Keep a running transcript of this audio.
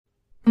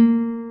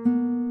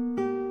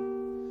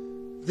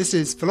This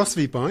is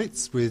Philosophy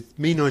Bites with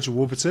me, Nigel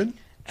Warburton.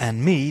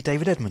 And me,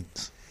 David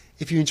Edmonds.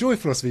 If you enjoy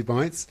Philosophy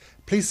Bites,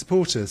 please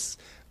support us.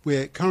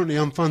 We're currently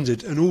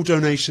unfunded and all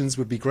donations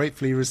would be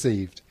gratefully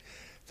received.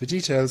 For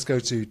details, go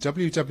to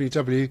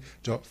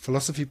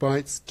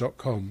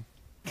www.philosophybites.com.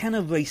 Can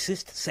a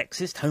racist,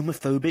 sexist,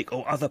 homophobic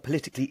or other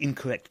politically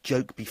incorrect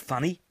joke be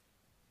funny?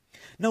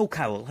 Noel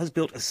Carroll has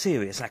built a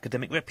serious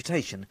academic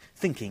reputation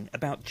thinking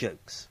about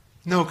jokes.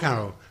 Noel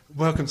Carroll,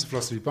 welcome to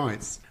Philosophy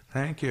Bites.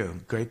 Thank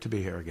you. Great to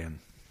be here again.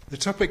 The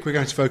topic we're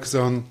going to focus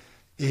on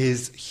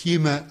is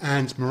humour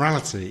and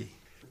morality.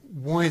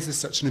 Why is this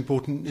such an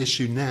important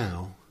issue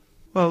now?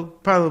 Well,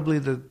 probably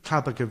the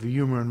topic of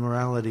humor and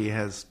morality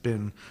has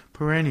been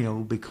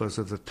perennial because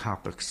of the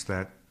topics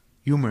that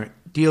humor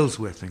deals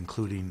with,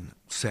 including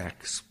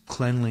sex,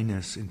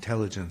 cleanliness,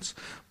 intelligence.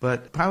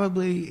 But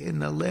probably in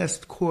the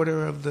last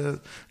quarter of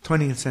the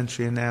 20th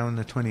century and now in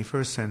the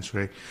 21st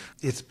century,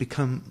 it's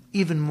become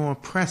even more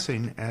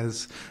pressing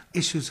as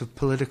issues of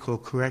political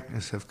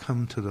correctness have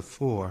come to the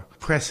fore,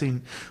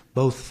 pressing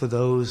both for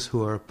those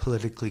who are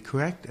politically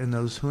correct and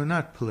those who are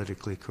not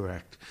politically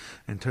correct.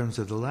 In terms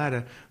of the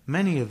latter,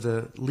 many of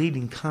the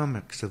leading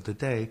comics of the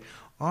day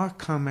are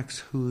comics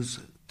whose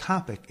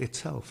topic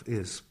itself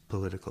is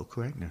political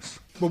correctness.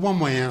 Well, one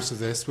way out of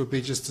this would be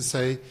just to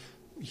say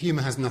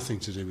humour has nothing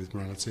to do with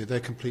morality. They're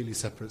completely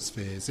separate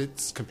spheres.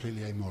 It's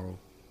completely amoral.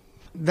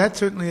 That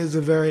certainly is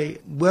a very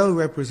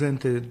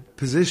well-represented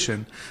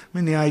position. I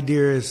mean, the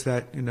idea is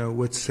that,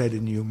 what's said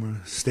in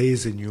humor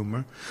stays in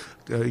humor.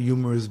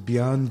 Humor is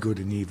beyond good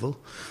and evil.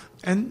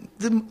 And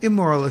the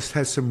immoralist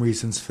has some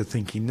reasons for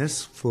thinking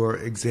this. For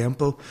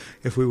example,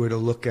 if we were to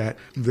look at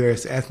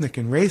various ethnic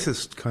and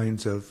racist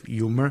kinds of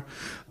humor,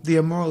 the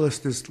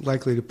immoralist is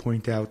likely to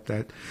point out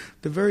that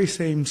the very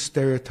same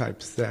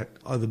stereotypes that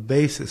are the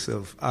basis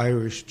of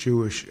Irish,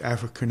 Jewish,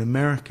 African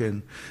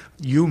American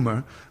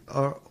humor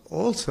are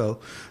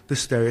also the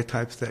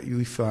stereotypes that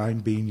you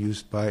find being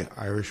used by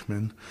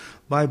Irishmen,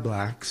 by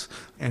blacks,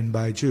 and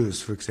by Jews.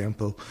 For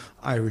example,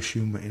 Irish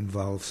humor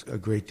involves a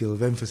great deal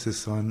of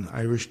emphasis on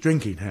Irish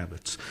drinking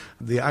habits.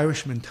 The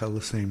Irishmen tell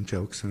the same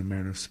jokes in a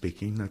manner of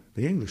speaking that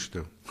the English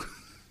do.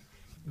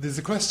 There's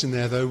a question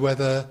there, though,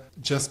 whether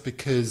just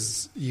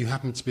because you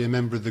happen to be a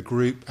member of the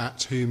group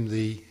at whom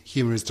the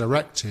humour is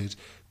directed,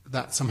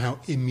 that somehow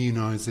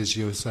immunises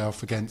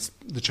yourself against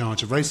the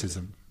charge of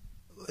racism.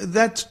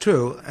 That's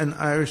true. An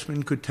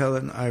Irishman could tell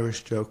an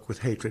Irish joke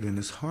with hatred in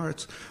his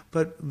heart,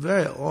 but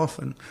very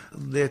often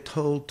they're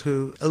told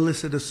to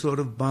elicit a sort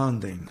of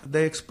bonding.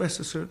 They express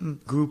a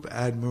certain group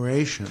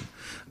admiration,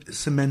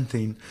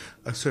 cementing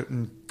a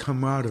certain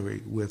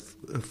camaraderie with,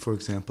 for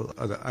example,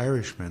 other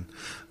Irishmen.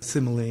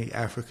 Similarly,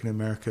 African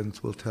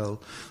Americans will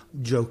tell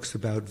jokes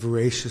about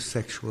voracious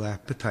sexual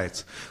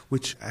appetites,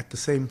 which at the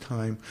same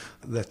time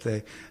that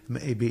they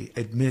maybe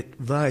admit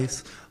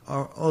vice,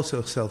 are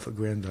also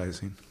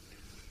self-aggrandizing.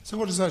 So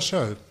what does that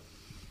show?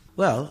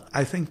 Well,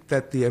 I think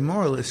that the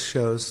immoralist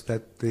shows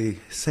that the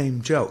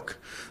same joke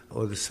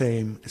or the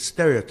same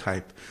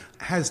stereotype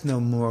has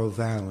no moral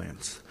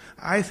valence.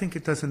 I think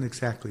it doesn't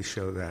exactly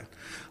show that.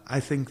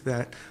 I think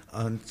that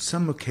on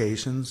some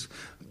occasions,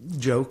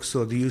 jokes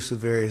or the use of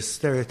various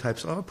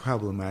stereotypes are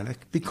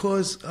problematic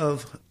because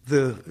of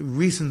the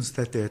reasons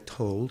that they're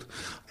told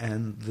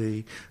and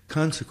the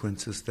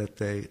consequences that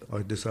they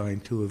are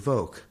designed to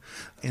evoke.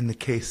 In the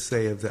case,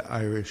 say, of the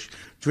Irish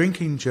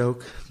drinking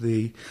joke,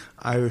 the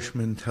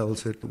Irishman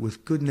tells it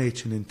with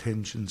good-natured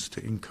intentions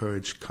to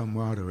encourage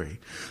camaraderie.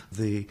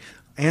 The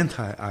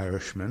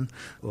anti-Irishman,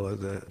 or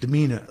the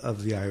demeanor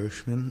of the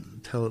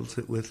Irishman, tells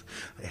it with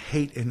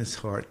hate in his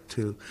heart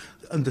to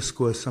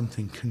underscore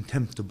something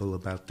contemptible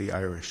about the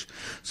Irish.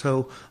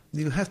 So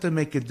you have to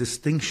make a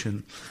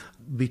distinction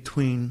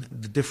between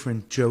the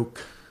different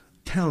joke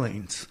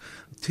tellings.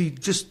 To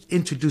just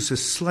introduce a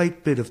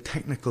slight bit of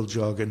technical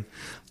jargon,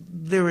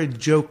 there are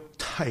joke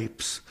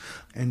types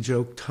and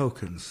joke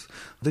tokens.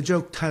 The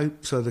joke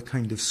types are the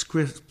kind of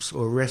scripts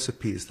or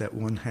recipes that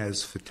one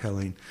has for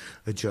telling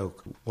a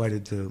joke. Why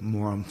did the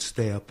moron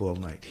stay up all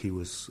night? He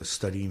was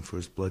studying for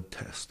his blood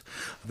test.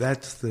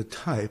 That's the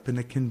type, and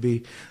it can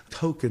be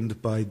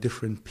tokened by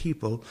different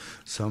people.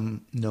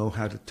 Some know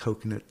how to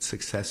token it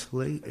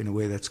successfully in a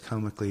way that's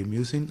comically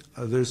amusing.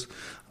 Others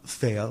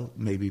fail,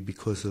 maybe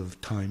because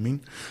of timing.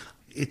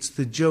 It's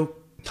the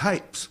joke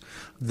types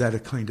that are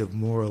kind of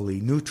morally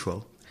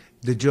neutral.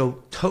 The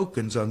joke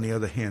tokens, on the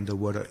other hand, are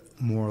what are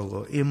moral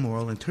or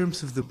immoral in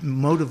terms of the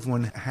motive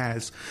one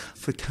has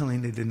for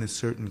telling it in a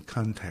certain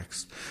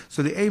context.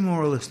 So the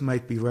amoralist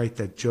might be right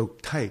that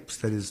joke types,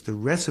 that is, the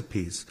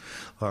recipes,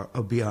 are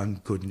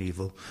beyond good and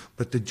evil,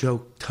 but the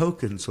joke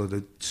tokens, or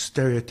the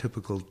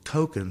stereotypical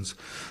tokens,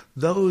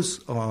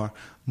 those are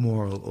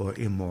moral or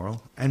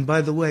immoral. And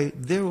by the way,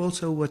 they're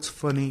also what's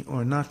funny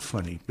or not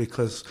funny,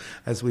 because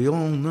as we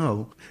all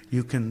know,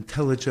 you can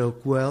tell a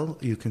joke well,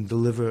 you can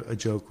deliver a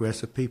joke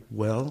recipe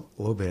well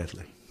or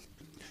badly.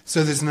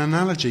 So there's an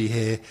analogy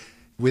here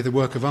with a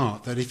work of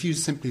art, that if you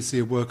simply see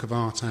a work of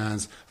art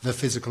as the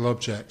physical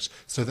object,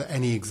 so that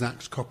any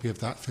exact copy of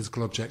that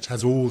physical object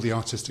has all the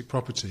artistic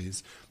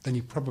properties, then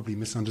you probably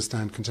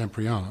misunderstand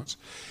contemporary art.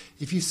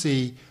 If you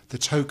see the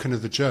token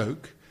of the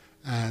joke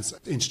as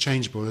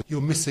interchangeable,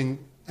 you're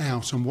missing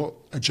out on what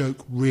a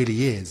joke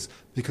really is,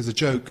 because a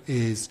joke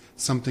is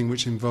something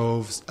which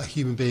involves a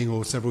human being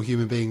or several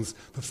human beings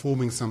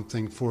performing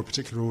something for a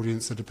particular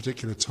audience at a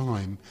particular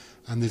time,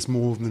 and there's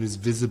more than is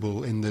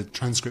visible in the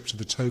transcript of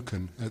the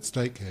token at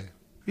stake here.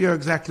 You're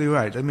exactly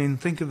right. I mean,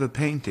 think of a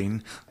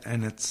painting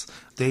and its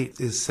date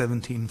is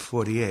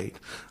 1748.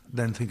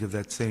 Then think of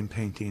that same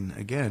painting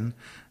again,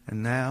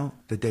 and now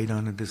the date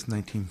on it is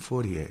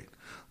 1948.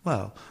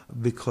 Well,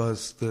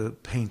 because the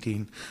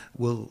painting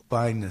will,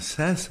 by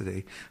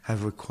necessity,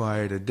 have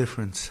required a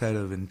different set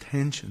of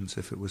intentions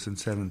if it was in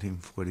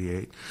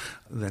 1748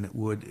 than it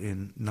would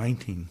in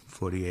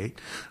 1948,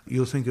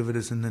 you'll think of it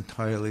as an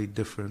entirely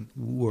different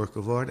work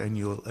of art and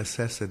you'll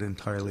assess it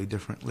entirely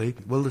differently.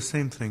 Well, the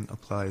same thing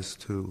applies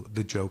to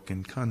the joke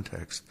in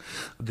context.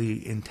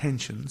 The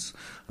intentions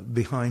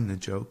behind the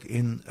joke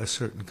in a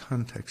certain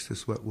context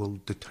is what will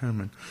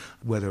determine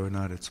whether or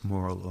not it's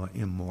moral or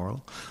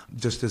immoral,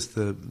 just as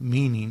the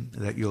meaning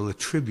that you'll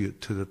attribute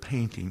to the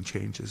painting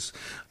changes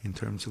in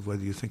terms of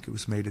whether you think it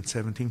was made in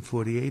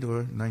 1748 or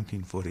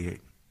 1948.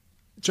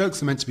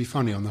 Jokes are meant to be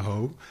funny on the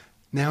whole.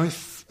 Now,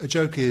 if a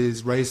joke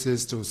is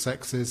racist or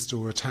sexist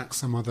or attacks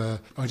some other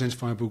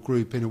identifiable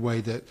group in a way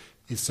that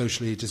is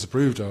socially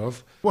disapproved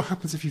of, what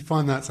happens if you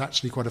find that's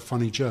actually quite a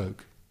funny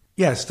joke?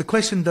 Yes, the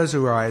question does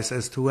arise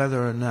as to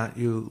whether or not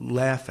you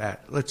laugh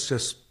at, let's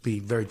just be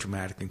very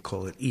dramatic and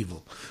call it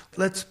evil.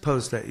 Let's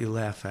suppose that you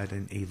laugh at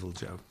an evil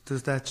joke.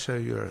 Does that show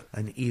you're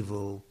an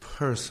evil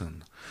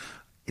person?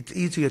 It's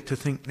easier to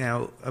think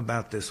now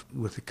about this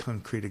with a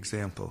concrete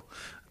example.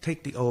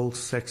 Take the old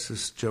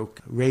sexist joke,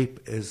 rape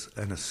is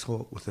an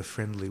assault with a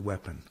friendly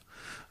weapon.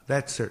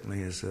 That certainly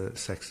is a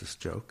sexist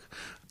joke.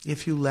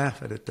 If you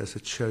laugh at it, does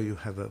it show you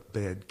have a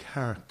bad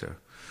character?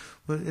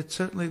 Well, it's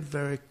certainly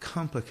very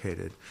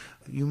complicated.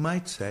 You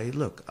might say,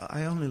 look,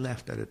 I only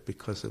laughed at it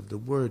because of the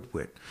word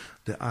wit,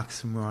 the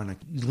oxymoronic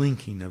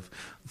linking of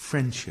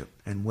friendship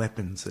and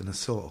weapons and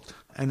assault.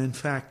 And in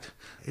fact,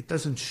 it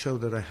doesn't show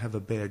that I have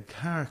a bad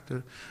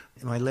character.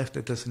 My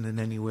laughter doesn't in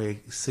any way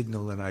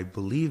signal that I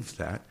believe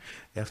that.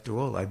 After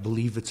all, I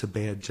believe it's a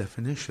bad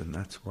definition.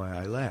 That's why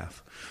I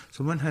laugh.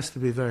 So one has to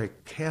be very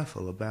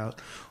careful about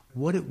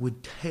what it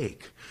would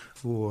take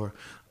for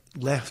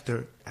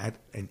laughter at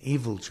an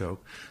evil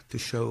joke to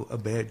show a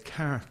bad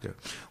character.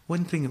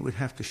 One thing it would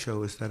have to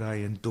show is that I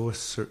endorse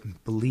certain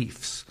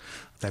beliefs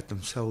that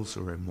themselves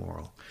are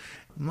immoral.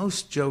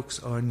 Most jokes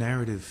are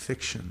narrative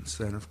fictions,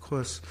 and of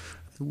course,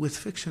 with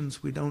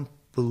fictions we don't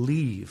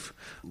believe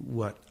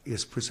what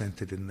is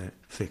presented in the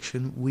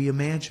fiction, we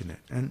imagine it.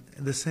 And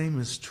the same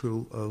is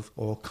true of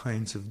all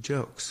kinds of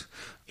jokes.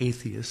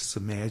 Atheists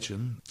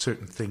imagine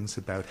certain things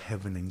about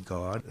heaven and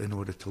God in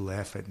order to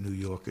laugh at New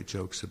Yorker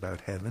jokes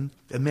about heaven.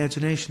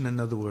 Imagination, in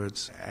other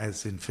words,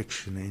 as in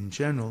fiction in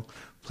general,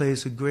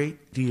 plays a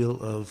great deal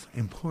of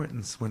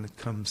importance when it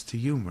comes to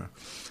humor.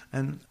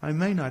 And I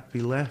may not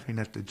be laughing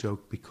at the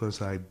joke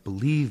because I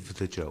believe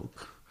the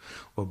joke,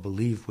 or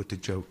believe what the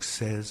joke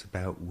says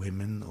about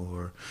women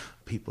or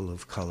people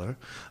of color.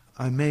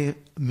 I may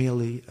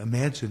merely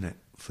imagine it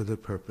for the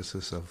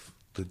purposes of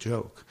the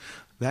joke.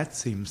 That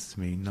seems to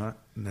me not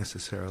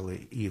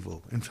necessarily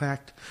evil. In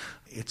fact,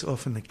 it's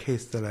often the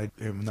case that I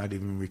am not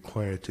even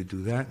required to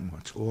do that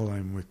much. All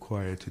I'm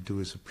required to do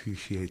is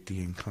appreciate the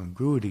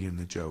incongruity in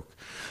the joke.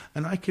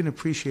 And I can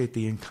appreciate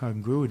the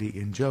incongruity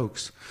in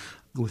jokes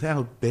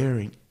without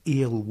bearing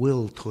ill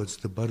will towards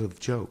the butt of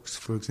jokes.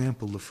 For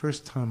example, the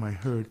first time I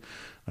heard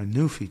a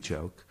Newfie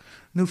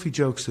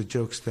jokes are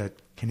jokes that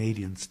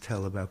Canadians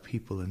tell about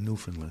people in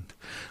Newfoundland.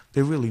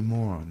 They're really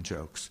moron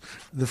jokes.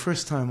 The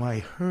first time I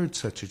heard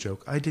such a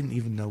joke, I didn't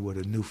even know what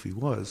a Newfie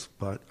was,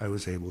 but I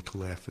was able to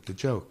laugh at the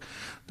joke.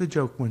 The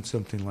joke went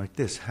something like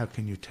this: how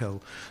can you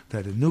tell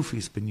that a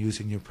Newfie's been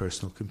using your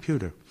personal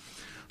computer?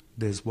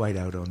 There's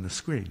whiteout on the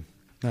screen.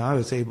 Now, I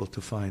was able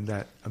to find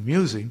that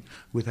amusing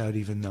without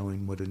even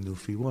knowing what a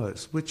Newfie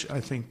was, which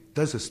I think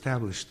does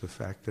establish the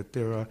fact that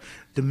there are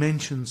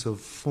dimensions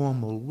of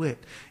formal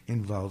wit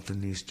involved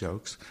in these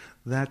jokes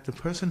that the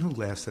person who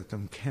laughs at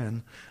them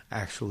can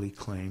actually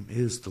claim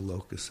is the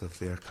locus of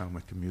their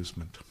comic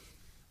amusement.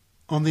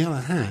 On the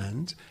other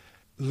hand,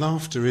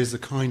 laughter is a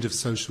kind of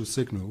social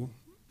signal,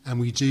 and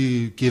we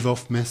do give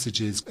off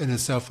messages in a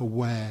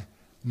self-aware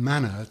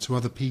manner to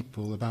other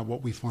people about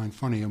what we find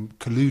funny and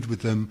collude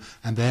with them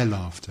and their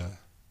laughter.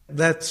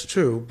 That's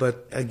true,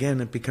 but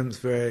again, it becomes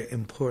very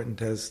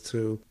important as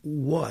to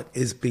what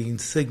is being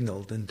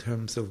signaled in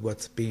terms of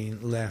what's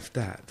being laughed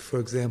at. For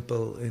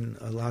example, in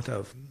a lot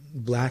of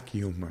black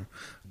humor,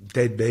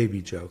 dead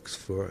baby jokes,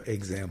 for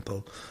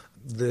example,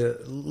 the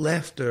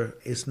laughter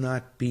is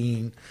not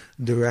being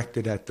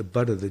directed at the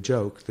butt of the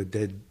joke, the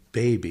dead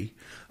baby.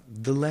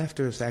 The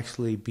laughter is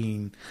actually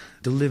being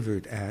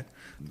delivered at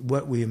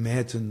what we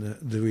imagine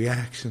the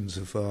reactions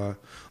of our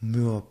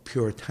more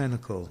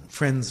puritanical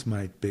friends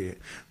might be.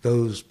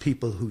 Those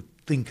people who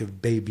think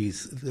of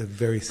babies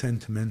very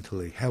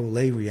sentimentally. How will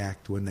they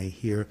react when they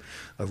hear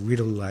a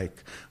riddle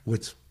like,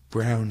 "What's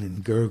brown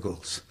and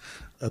gurgles?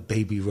 A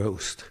baby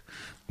roast."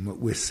 What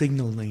we're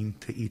signaling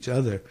to each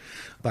other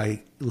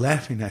by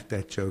laughing at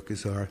that joke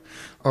is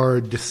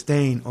our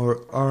disdain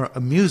or our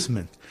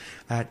amusement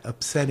at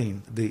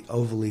upsetting the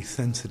overly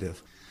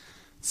sensitive.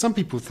 Some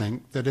people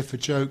think that if a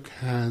joke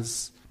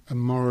has a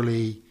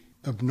morally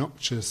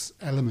obnoxious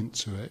element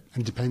to it,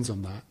 and depends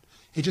on that,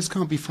 it just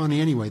can't be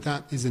funny anyway.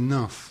 That is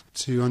enough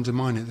to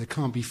undermine it. There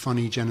can't be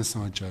funny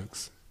genocide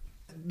jokes.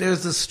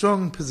 There's a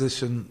strong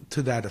position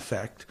to that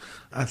effect.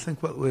 I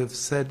think what we've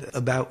said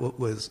about what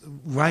was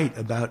right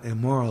about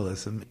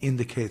immoralism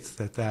indicates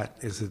that that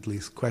is at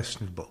least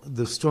questionable.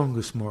 The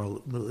strongest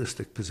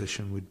moralistic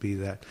position would be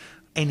that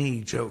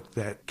any joke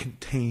that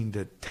contained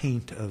a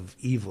taint of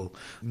evil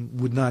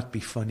would not be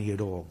funny at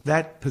all.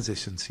 That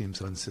position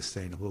seems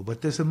unsustainable.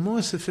 But there's a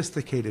more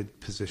sophisticated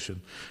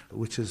position,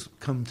 which has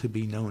come to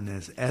be known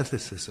as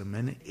ethicism,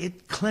 and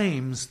it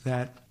claims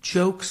that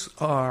jokes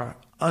are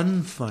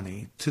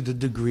unfunny to the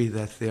degree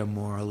that they're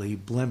morally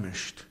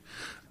blemished.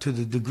 To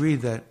the degree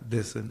that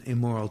there's an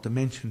immoral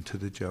dimension to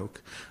the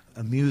joke,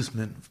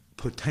 amusement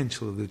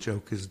potential of the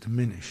joke is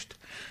diminished.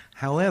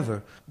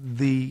 However,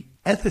 the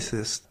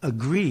ethicist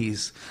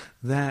agrees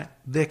that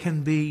there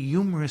can be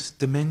humorous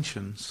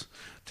dimensions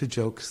to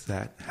jokes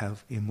that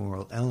have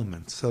immoral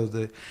elements. So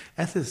the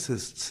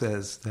ethicist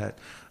says that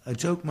a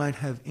joke might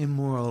have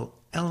immoral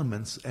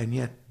elements and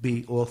yet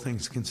be, all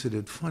things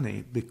considered,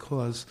 funny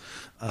because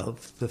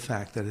of the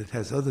fact that it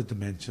has other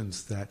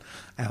dimensions that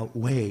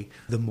outweigh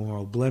the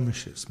moral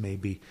blemishes,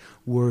 maybe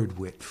word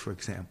wit, for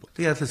example.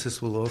 The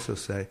ethicist will also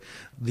say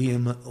the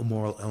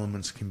immoral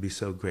elements can be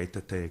so great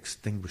that they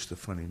extinguish the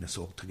funniness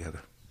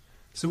altogether.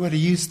 So where do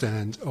you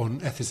stand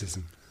on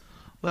ethicism?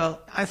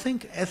 Well, I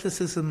think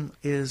ethicism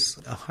is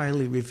a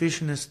highly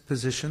revisionist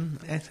position.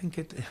 I think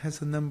it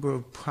has a number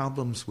of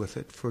problems with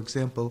it. For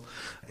example,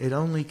 it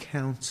only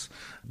counts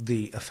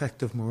the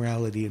effect of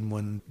morality in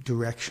one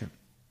direction.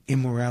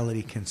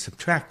 Immorality can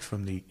subtract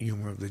from the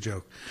humor of the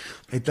joke.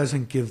 It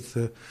doesn't give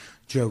the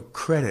joke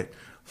credit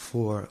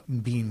for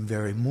being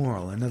very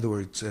moral. In other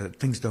words,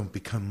 things don't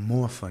become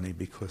more funny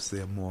because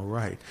they're more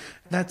right.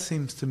 That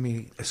seems to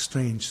me a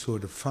strange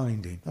sort of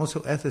finding.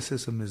 Also,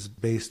 ethicism is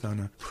based on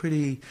a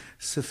pretty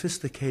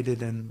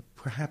sophisticated and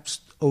perhaps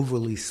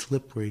overly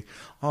slippery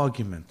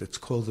argument. It's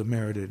called the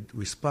merited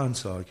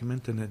response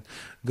argument, and it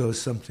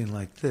goes something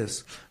like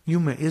this.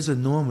 Humor is a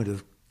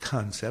normative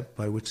concept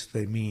by which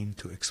they mean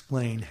to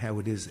explain how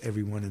it is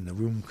everyone in the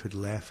room could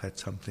laugh at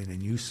something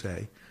and you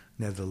say,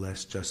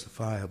 nevertheless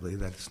justifiably,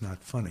 that it's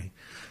not funny.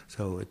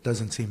 So it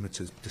doesn't seem it's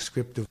a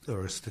descriptive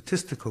or a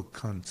statistical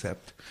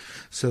concept.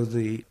 So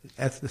the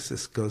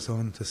ethicist goes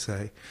on to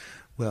say,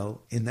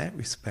 well, in that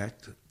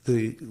respect,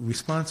 the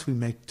response we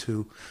make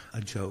to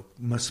a joke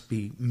must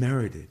be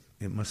merited.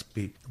 It must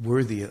be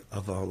worthy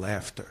of our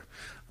laughter.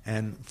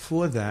 And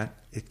for that,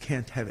 it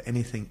can't have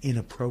anything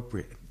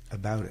inappropriate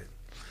about it.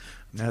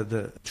 Now,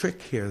 the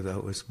trick here,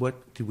 though, is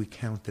what do we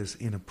count as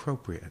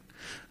inappropriate?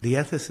 The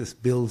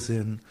ethicist builds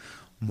in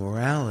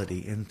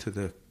morality into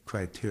the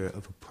criteria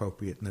of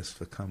appropriateness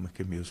for comic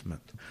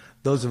amusement.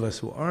 Those of us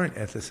who aren't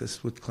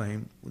ethicists would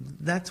claim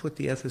that's what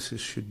the ethicist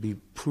should be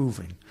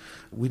proving.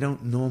 We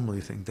don't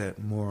normally think that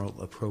moral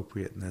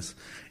appropriateness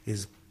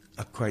is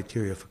a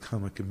criteria for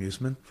comic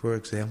amusement. For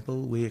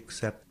example, we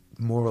accept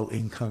moral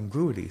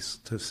incongruities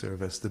to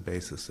serve as the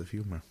basis of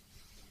humor.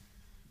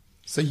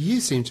 So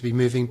you seem to be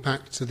moving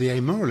back to the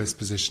amoralist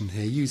position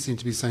here. You seem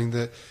to be saying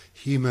that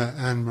humour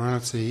and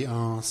morality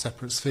are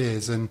separate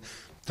spheres and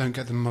don't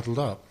get them muddled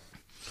up.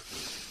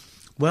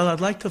 Well,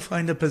 I'd like to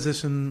find a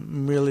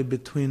position really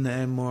between the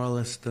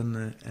amoralist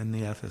and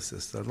the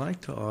ethicist. I'd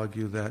like to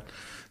argue that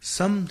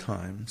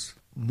sometimes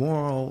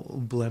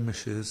moral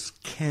blemishes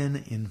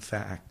can, in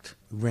fact,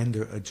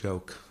 render a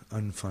joke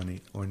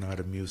unfunny or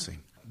not amusing.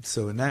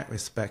 So in that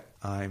respect,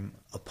 I'm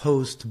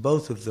opposed to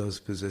both of those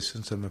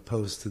positions. I'm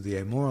opposed to the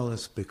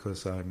amoralist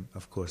because I'm,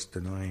 of course,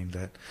 denying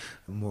that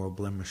moral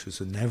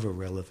blemishes are never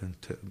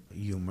relevant to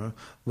humor.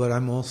 But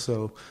I'm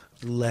also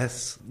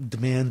less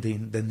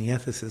demanding than the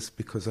ethicist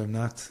because I'm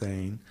not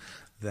saying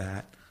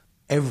that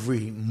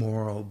every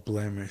moral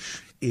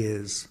blemish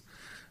is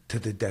to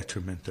the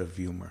detriment of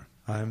humor.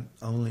 I'm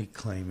only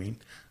claiming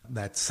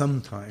that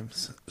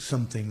sometimes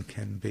something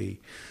can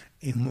be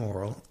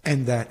immoral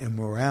and that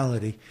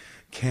immorality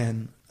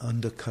can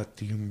undercut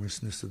the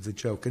humorousness of the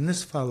joke. And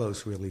this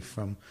follows really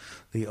from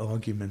the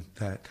argument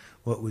that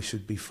what we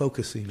should be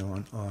focusing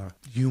on are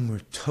humor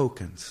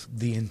tokens,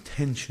 the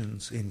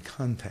intentions in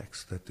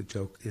context that the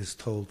joke is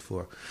told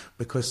for.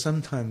 Because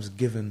sometimes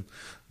given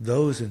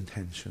those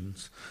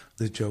intentions,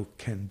 the joke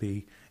can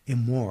be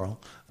immoral.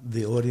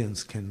 The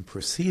audience can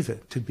perceive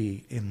it to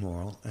be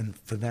immoral, and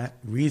for that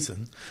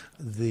reason,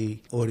 the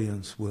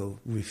audience will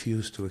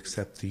refuse to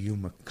accept the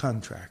humor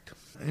contract.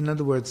 In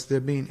other words, they're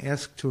being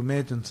asked to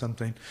imagine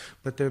something,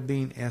 but they're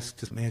being asked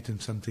to imagine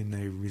something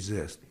they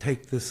resist.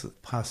 Take this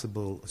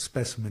possible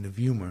specimen of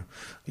humor.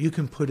 You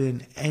can put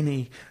in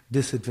any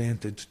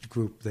disadvantaged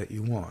group that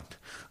you want.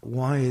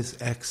 Why is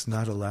X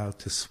not allowed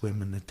to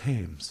swim in the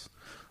Thames?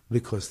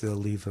 Because they'll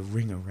leave a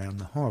ring around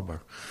the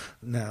harbor.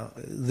 Now,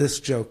 this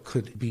joke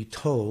could be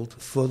told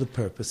for the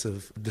purpose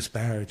of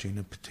disparaging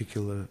a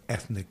particular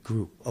ethnic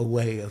group, a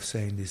way of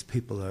saying these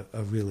people are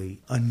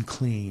really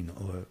unclean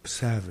or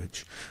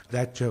savage.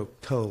 That joke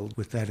told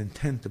with that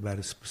intent about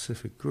a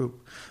specific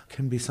group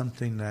can be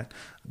something that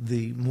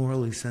the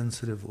morally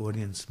sensitive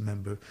audience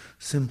member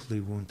simply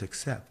won't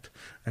accept.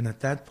 And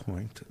at that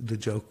point, the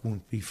joke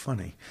won't be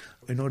funny.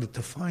 In order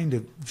to find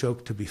a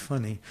joke to be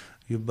funny,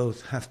 you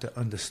both have to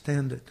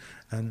understand it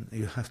and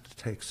you have to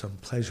take some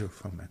pleasure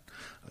from it.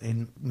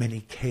 In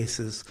many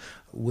cases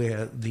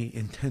where the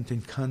intent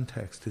in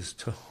context is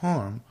to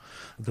harm,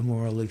 the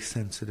morally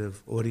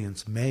sensitive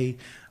audience may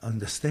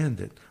understand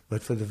it,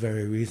 but for the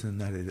very reason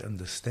that it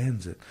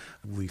understands it,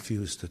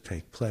 refuse to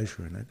take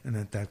pleasure in it, and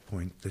at that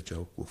point the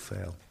joke will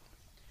fail.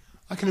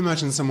 I can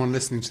imagine someone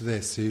listening to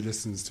this who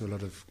listens to a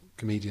lot of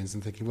comedians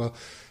and thinking, well,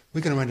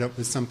 we're going to end up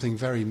with something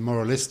very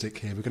moralistic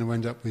here. We're going to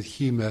end up with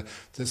humour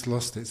that's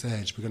lost its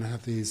edge. We're going to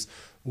have these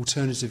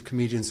alternative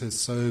comedians who are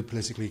so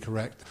politically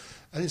correct.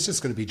 And it's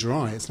just going to be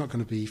dry. It's not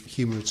going to be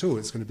humour at all.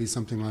 It's going to be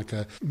something like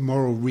a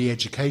moral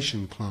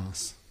re-education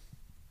class.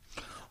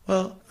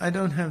 Well, I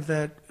don't have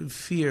that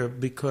fear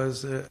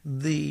because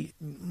the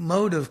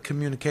mode of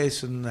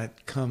communication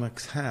that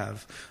comics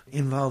have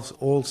involves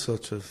all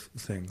sorts of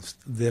things.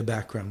 Their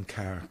background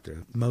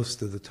character.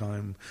 Most of the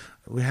time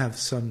we have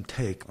some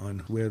take on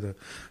where the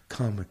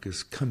comic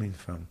is coming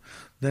from.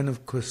 Then,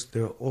 of course,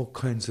 there are all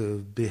kinds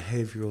of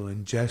behavioral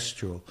and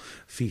gestural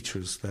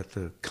features that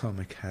the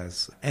comic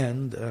has,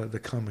 and the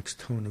comic's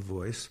tone of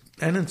voice,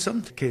 and in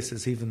some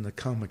cases even the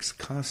comic's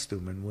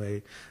costume and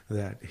way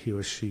that he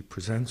or she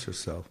presents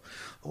herself.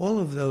 All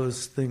of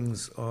those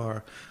things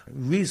are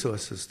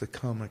resources the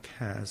comic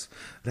has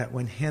that,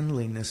 when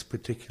handling this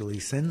particularly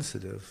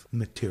sensitive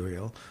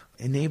material,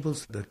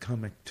 enables the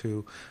comic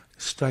to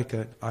strike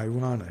an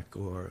ironic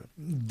or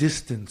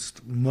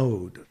distanced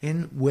mode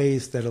in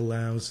ways that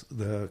allows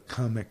the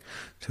comic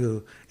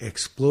to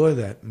explore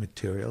that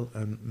material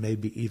and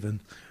maybe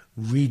even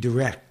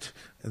redirect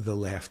the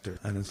laughter.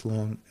 And as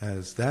long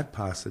as that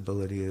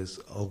possibility is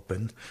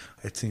open,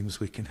 it seems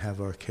we can have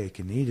our cake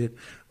and eat it.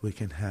 We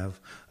can have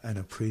an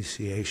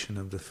appreciation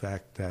of the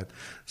fact that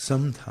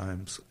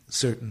sometimes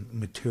certain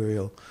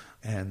material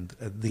and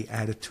the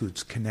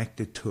attitudes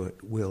connected to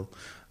it will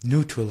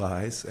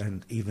neutralize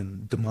and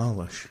even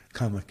demolish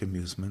comic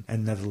amusement,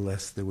 and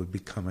nevertheless there would be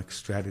comic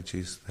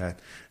strategies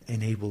that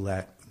enable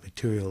that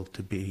material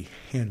to be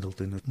handled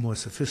in a more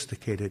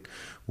sophisticated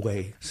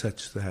way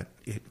such that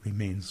it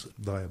remains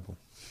viable.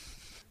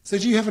 So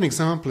do you have an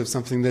example of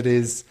something that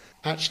is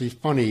actually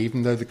funny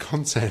even though the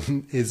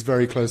content is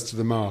very close to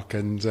the mark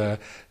and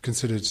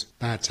considered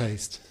bad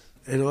taste?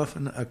 It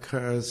often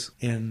occurs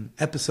in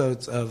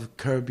episodes of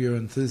Curb Your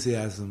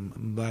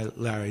Enthusiasm by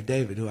Larry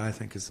David, who I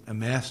think is a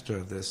master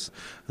of this.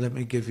 Let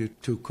me give you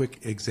two quick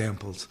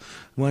examples.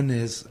 One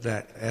is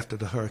that after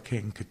the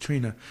Hurricane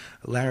Katrina,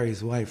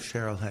 Larry's wife,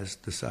 Cheryl, has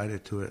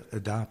decided to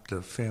adopt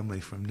a family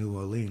from New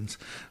Orleans.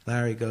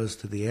 Larry goes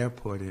to the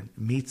airport and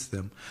meets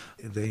them.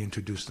 They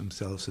introduce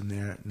themselves and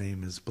their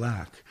name is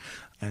Black.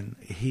 And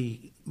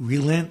he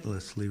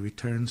relentlessly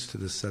returns to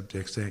the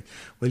subject saying,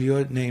 well,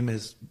 your name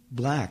is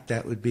Black.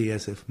 That would be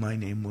as if my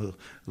name were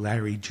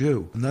Larry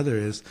Jew. Another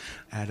is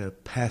at a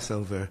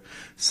Passover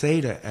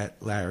Seder at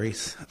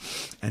Larry's,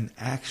 an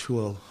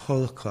actual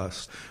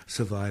Holocaust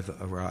survivor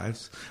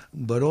arrives,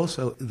 but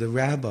also the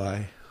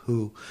rabbi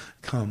who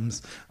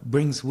comes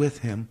brings with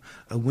him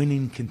a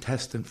winning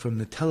contestant from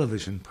the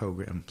television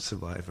program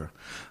Survivor.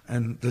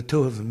 And the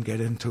two of them get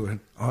into an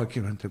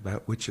argument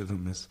about which of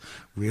them is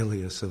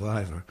really a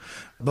survivor.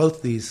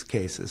 Both these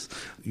cases,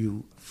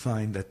 you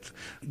find that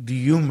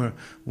the humor,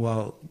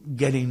 while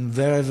getting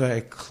very,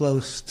 very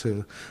close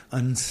to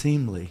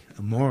unseemly,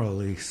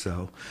 morally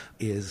so,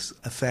 is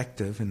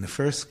effective in the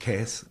first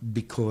case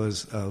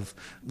because of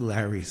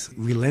Larry's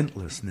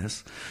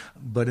relentlessness,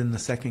 but in the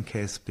second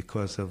case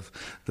because of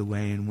the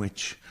way in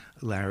which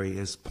Larry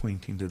is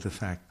pointing to the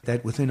fact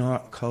that within our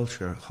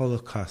culture,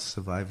 Holocaust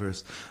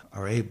survivors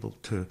are able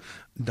to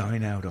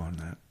dine out on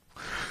that.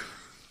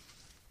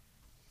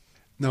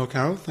 Noel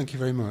Carroll, thank you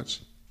very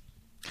much.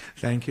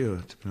 Thank you.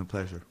 It's been a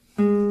pleasure.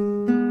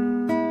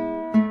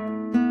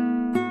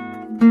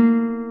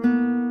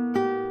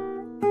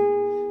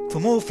 For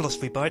more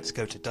Philosophy Bites,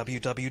 go to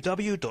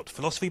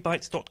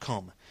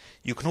www.philosophybites.com.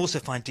 You can also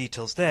find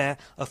details there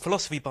of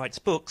Philosophy Bites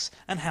books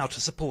and how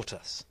to support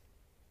us.